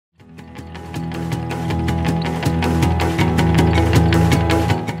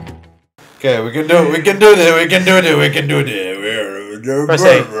Okay, we can do this. Press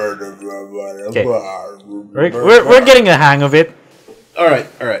A. Okay. We're getting a hang of it. All right.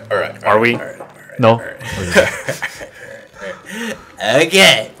 Are we? No.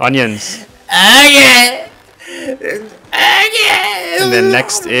 Okay. Onions. Okay. And then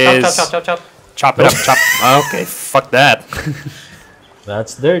next is Chop. chop it up. Chop. Okay, fuck that.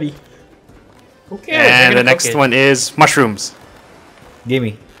 That's dirty. Who cares? And the next one is mushrooms.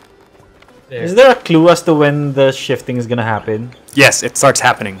 Gimme. There. Is there a clue as to when the shifting is gonna happen? Yes, it starts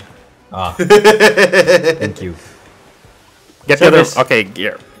happening. Ah. Thank you. Get the other. Okay,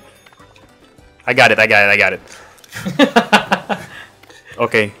 gear. I got it.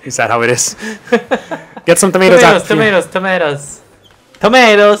 Okay, is that how it is? Get some tomatoes out.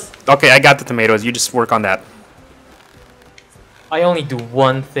 Tomatoes. Okay, I got the tomatoes. You just work on that. I only do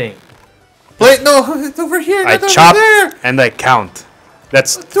one thing. Wait, no, it's over here. I not chop over there. and I count.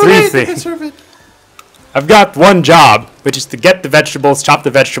 That's Too 3 late, you can things. serve it. I've got one job, which is to get the vegetables, chop the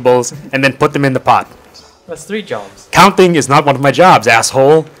vegetables, and then put them in the pot. That's 3 jobs. Counting is not one of my jobs,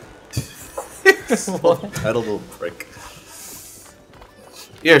 asshole. What? That little prick.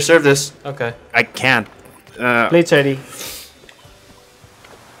 Here, serve this. Okay. I can't. Plate's ready. Give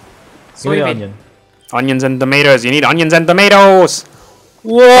me the Soybean. onion. Onions and tomatoes. You need onions and tomatoes.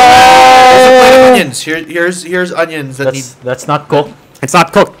 Here's a plate of onions. Here's onions that need. That's not cooked. It's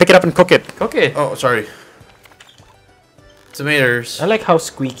not cooked. Pick it up and cook it. Cook it. Oh, sorry. Tomatoes. I like how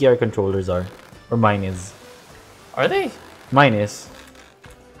squeaky our controllers are. Or mine is. Are they? Mine is.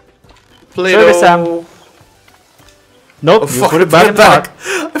 Play-Doh. Service, Sam. Nope, Oh, you fuck, put it back in the back.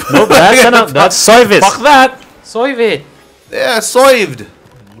 pot. Nope, that's Service. fuck that. Soy it. Yeah, soived.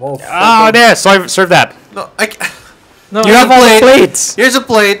 Oh, there. Serve that. No, I. ca- No, You have all the plate. plates. Here's a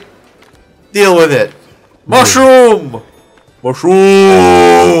plate. Deal with it. Mushroom.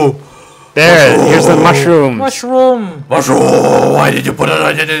 Mushroom. There. Here's the mushroom. mushroom. Mushroom. Why did you put it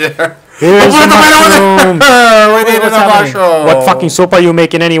onion in there? Here's the mushroom. We needed what's a happening? mushroom. What fucking soup are you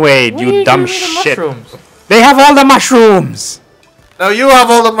making anyway? What are You dumb doing with the shit. mushrooms? They have all the mushrooms. Now you have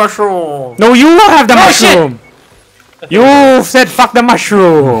all the mushroom. No, you have the Oh, mushroom. You said fuck the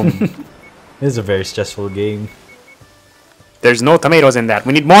mushroom. This is a very stressful game. There's no tomatoes in that.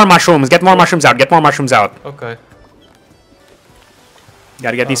 We need more mushrooms. Get more mushrooms out. Get more mushrooms out. Okay.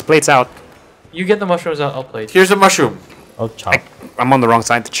 Gotta get these plates out. You get the mushrooms out. I'll plate. Here's a mushroom. I'll chop. I'm on the wrong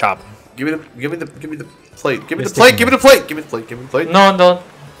side to chop. Give me the plate. Give me the Just plate. take Give me the plate. Give me the plate. Give me the plate. No, don't.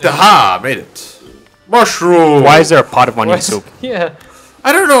 Aha! Made it. Mushroom. Why is there a pot of onion What? soup? Yeah.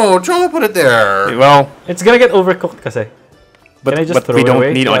 I don't know. Cholo put it there. Well, It's gonna get overcooked kasi. but, Can I just but throw we it don't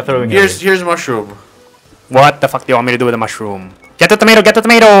away? need Yeah, onion. throwing it away. Here's mushroom. What the fuck do you want me to do with the mushroom? Get the tomato. Get the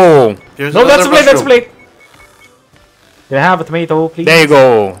tomato. Here's No, that's a another plate, that's a mushroom. plate. Can I have a tomato, please? There you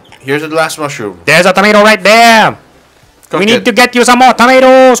go. Here's the last mushroom. There's a tomato right there. Cook we need it. to get you some more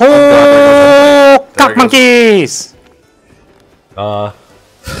tomatoes. Oh, There it cock goes. monkeys.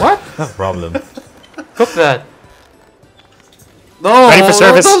 What? No problem. Cook that. No, Ready for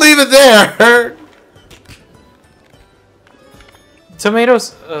service. Don't leave it there.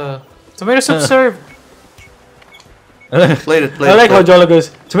 Tomatoes. Tomato soup served. Plate it. Plate I it. like how plate it. Jolo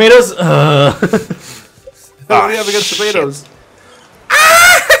goes, tomatoes? What do you have against tomatoes?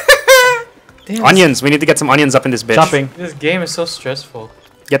 Damn, Onions. We need to get some onions up in this bitch. Chopping. This game is so stressful.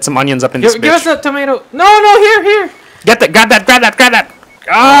 Get some onions up in this Give us bitch. that tomato. No, here. Get that. Grab that. Oh,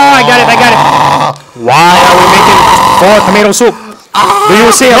 I got it. Why are we making 4 tomato soup? Do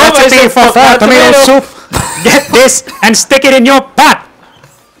you see a recipe for 4 tomato soup? Get this and stick it in your pot.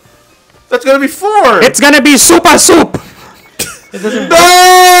 That's gonna be 4. It's gonna be super soup. It doesn't. No!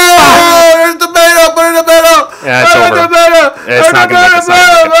 There's tomato. Put in tomato. Yeah, it's over. It's not gonna make a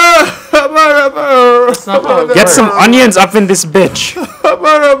sound. It's not how it Get works. some onions up in this bitch.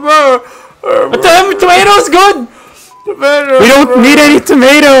 Tomato's good! We don't need any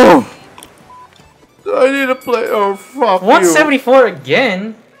tomato. I need a plate. Oh fuck 174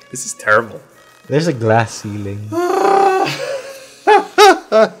 again. This is terrible. There's a glass ceiling.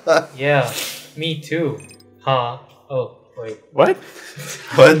 Yeah, me too. Huh? Oh, wait. What?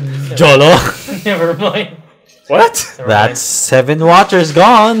 What? Jolo. Never mind. What? Never That's 7 waters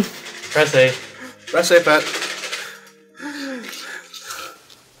gone. mind. Press A. Press A, Pat.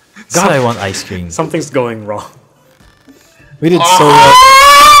 God, I want ice cream. Something's going wrong. We did so well.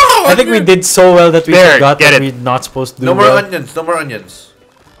 I think we did so well that we There, forgot get that it. we're not supposed to do No more well. onions. No more onions.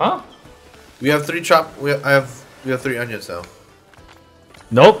 Huh? We have 3 chop. We have 3 onions now.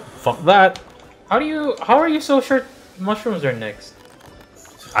 Nope. Fuck that. How are you so sure mushrooms are next?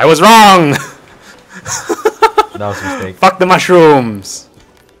 I was wrong. That was a mistake. Fuck the mushrooms.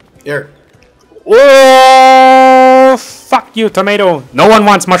 Here. Oh, fuck you, tomato. No one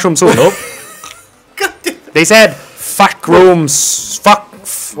wants mushroom soup. Nope. They said, fuck rooms. Fuck.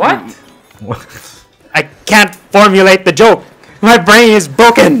 What? I can't formulate the joke. My brain is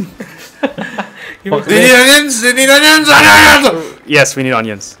broken. You must- They need onions. They need onions. Onions. Yes, we need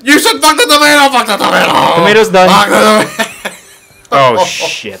onions. You said fuck the tomato. Fuck the tomato. Tomato's done. Fuck the tomato. Oh,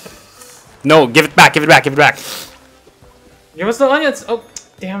 shit. No, give it back, give it back, give it back. Give us the onions. Oh,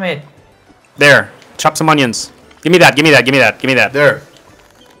 damn it. There. Chop some onions. Give me that, give me that, give me that, give me that. There.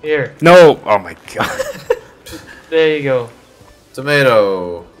 Here. No. Oh my god. There you go.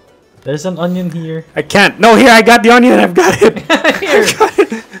 Tomato. There's an onion here. I can't. No, here, I got the onion. I've got it. Here.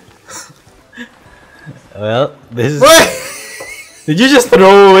 Well, this is. Wait. Did you just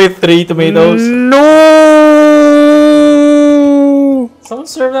throw away 3 tomatoes? No. Someone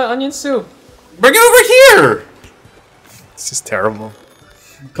serve that onion soup. Bring it over here. This is terrible.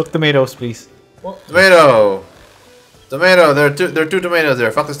 Cook tomatoes, please. Tomato. Tomato. There are two tomatoes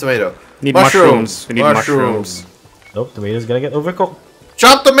there. Fuck this tomato. Need mushrooms. We need mushrooms. Nope, tomatoes gonna get overcooked.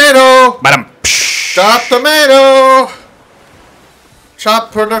 Chop tomato. Madam. Chop tomato.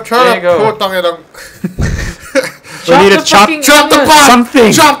 Chop for the There you go. We need to chop. fucking Chop the onions. pot.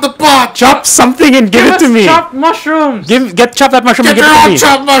 Something. Chop the pot. Chop something and give Give it us to me. chopped mushrooms. Chop that mushroom Get and give your it to own me.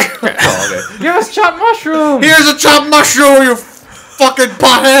 chopped mushroom. Oh, okay. Give us chopped mushrooms. Here's a chopped mushroom, you fucking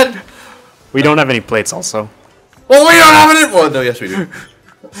pothead. We don't have any plates also. Well, we don't have any. Well, no, yes, we do.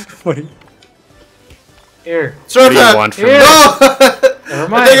 What do you, Here. Serve what do you that. want from Here. me? No.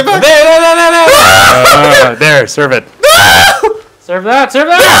 Never Take it mind. back. There, serve it. Serve that. Serve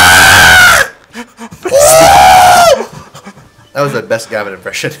that. That was the best Gavin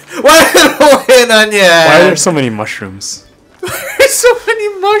impression. Why did I win onion? Why are there so many mushrooms? There's so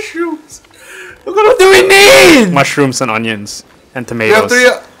many mushrooms? What do we need? Mushrooms and onions and We have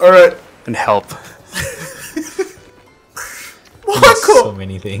tomatoes 3. Alright. and help. So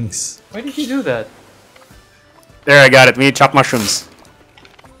many things. Why did you do that? There, I got it. We need chopped mushrooms.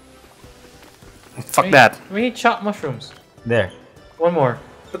 Fuck that. We need chopped mushrooms. There. One more.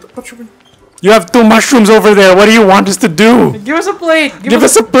 You have 2 mushrooms over there. What do you want us to do? Give us a plate. Give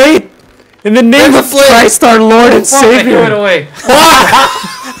us a plate! In the name There's of a plate. Christ our Lord and Fuck, I threw it Savior! away.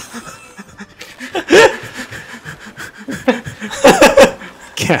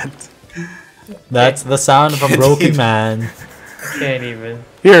 Can't. That's the sound of a broken man. Can't even.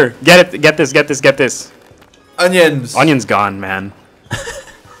 Here, get it. Get this, get this, get this. Onions. Onion's gone, man.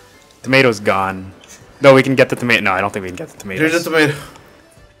 Tomato's gone. No, we can get the tomato. No, I don't think we can get the tomatoes. Here's a tomato.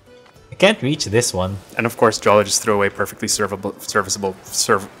 I can't reach this one. And of course, Jolly just threw away perfectly serviceable.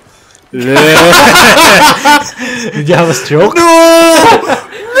 Did you have a stroke?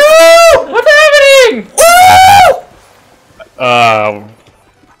 What's happening?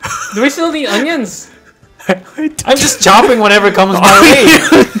 Do we still need onions? I'm just chopping whatever comes my way.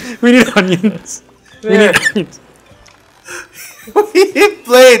 We need onions. We There. need onions. We need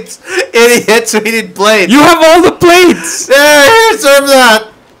plates. Idiots, we need plates. You have all the plates! There, here, serve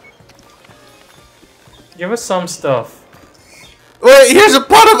that. Give us some stuff. Wait, here's a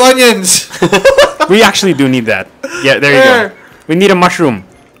pot of onions. We actually do need that. Yeah, there you go. We need a mushroom.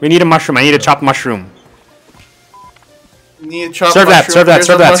 We need a mushroom. I need a chopped mushroom. Need a chopped Serve that, mushroom. serve that, Here's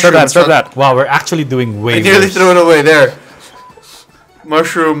serve a that, serve mushroom. that, serve that. Wow, we're actually doing way I nearly worse. threw it away. There.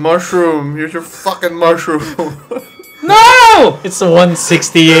 Mushroom, mushroom. Here's your fucking mushroom. No! It's a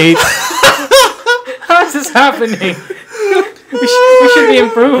 168. How is this happening? we should be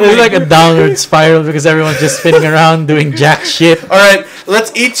improving. It's like a downward spiral because everyone's just spinning around doing jack shit. Alright,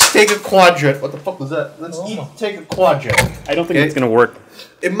 let's each take a quadrant. What the fuck was that? Let's each take a quadrant. I don't think Okay. it's gonna work.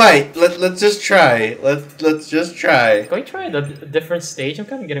 It might. Let's just try. Let's just try. Can we try a different stage? I'm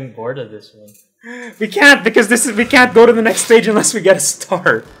kind of getting bored of this one. We can't because we can't go to the next stage unless we get a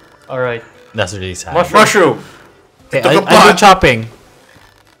star. Alright. That's really sad. Mushroom. Okay, Took a I do pot. chopping.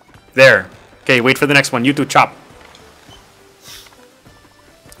 There. Okay, wait for the next one. You two chop.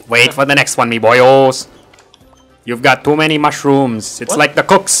 Wait for the next one, me boyos. You've got too many mushrooms. It's What? like the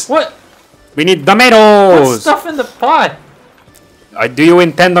cooks. What? We need Put tomatoes. stuff in the pot. Do you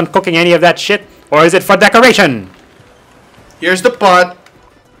intend on cooking any of that shit? Or is it for decoration? Here's the pot.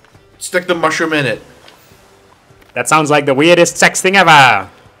 Stick the mushroom in it. That sounds like the weirdest sex thing ever.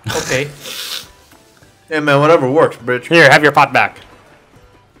 Okay. Hey man, whatever works, bitch. Here, have your pot back.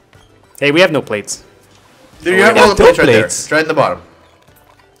 Hey, we have no plates. There you Oh, have we all got the plates right there. plates. It's right in the bottom.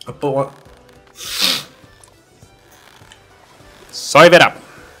 I'll put one. Serve it up.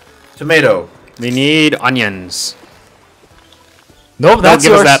 Tomato. We need onions. Nope, Don't that's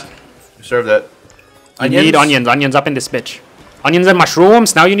give yours. us that. Serve that. We need onions. Onions up in this bitch. Onions and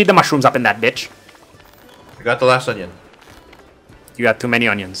mushrooms. Now you need the mushrooms up in that bitch. I got the last onion. You got too many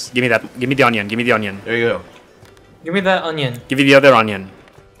onions. Give me that. Give me the onion. Give me the onion. There you go. Give me that onion. Give me the other onion.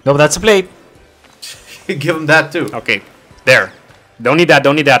 No, that's a plate. Give him that too. Okay. There. Don't need that.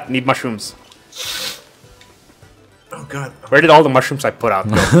 Don't need that. Need mushrooms. Oh god. Where did all the mushrooms I put out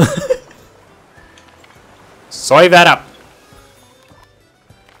go? Soy that up.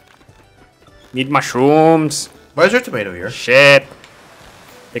 Need mushrooms. Why is there tomato here? Shit.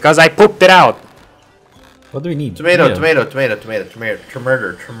 Because I pooped it out. What do we need? Tomato. We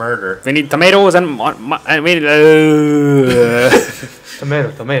need tomatoes and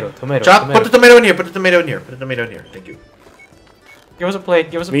Tomato. Chop. Put the tomato in here. Put the tomato in here. Put the tomato in here. Thank you. Give us a plate.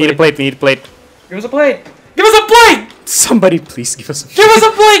 Give us a we plate. need a plate. We need a plate. Give us a plate. Give us a plate. Somebody please give us a Give us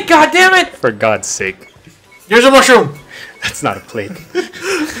a plate. God damn it. For God's sake. Here's a mushroom. That's not a plate.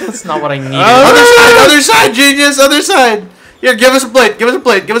 That's not what I need. Other side, genius. Other side. Here, give us a plate. Give us a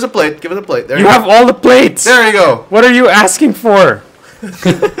plate. Give us a plate. Give us a plate. There You you have go. all the plates. There you go. What are you asking for?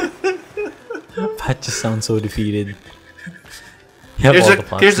 That just sounds so defeated. You have all the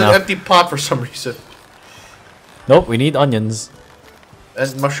pots Here's now. an empty pot for some reason. Nope, we need onions.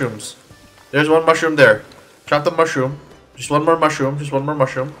 And mushrooms. There's one mushroom there. Chop the mushroom. Just one more mushroom. Just one more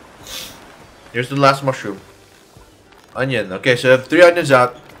mushroom. Here's the last mushroom. Onion. Okay, so I have 3 onions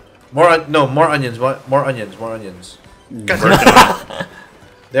out. More onions. What? More onions. More onions.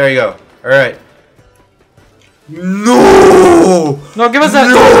 There you go. Alright. No! No, give us that.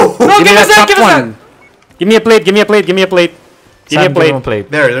 No! No, Give me give us that. top Give us that. one. Give me a plate. Give me a plate. Give me a plate. Give me a Sam, plate. him a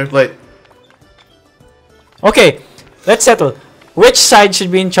plate. There's plate. Okay, let's settle. Which side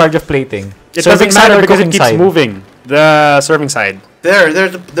should be in charge of plating? It Serving doesn't side matter or because it cooking keeps side? moving. The serving side.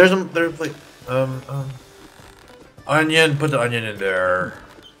 There's a plate. Onion. Put the onion in there.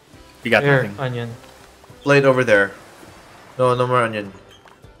 We got Here, nothing. onion. Plate over there. No more onion.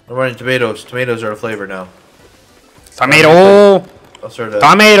 No more onion. Tomatoes. Tomatoes are a flavor now. Tomato. I'll serve that.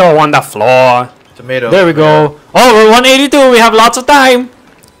 Tomato on the floor. Tomato. There we go. Oh, we're 182. We have lots of time.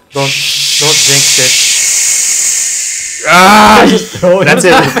 Don't jinx it. Ah, that's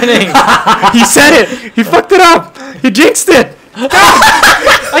it. Happening. He said it. He fucked it up. He jinxed it.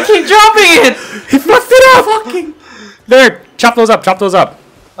 I keep dropping it. He fucked it up. Fucking. There. Chop those up. Chop those up.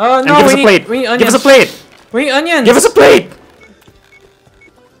 No, And give us a we plate. need onions. Give us a plate. We need onions. Give us a plate.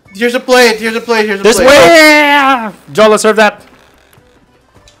 Here's a plate. Here's a plate. Here's a This plate. way. Joel, let's serve that.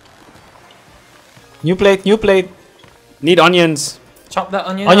 New plate, new plate. Need onions. Chop that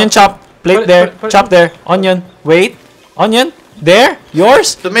onion. Onion up. chop. Plate Put it- there. put it- Chop there. Onion. Wait. Onion. There.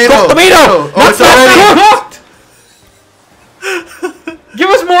 Yours. Tomato. Cooked tomato. Oh, Not it's already cooked. Give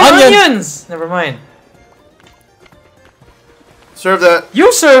us more Onion. onions. Never mind. Serve that.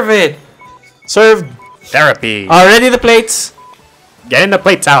 You serve it. Served. Therapy. Ready the plates. Getting the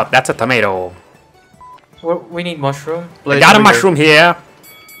plates out. That's a tomato. We need mushroom. I Plate got a over here. mushroom here.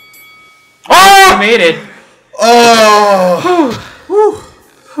 I made it. Oh!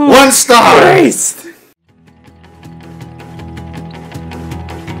 1 star! Christ.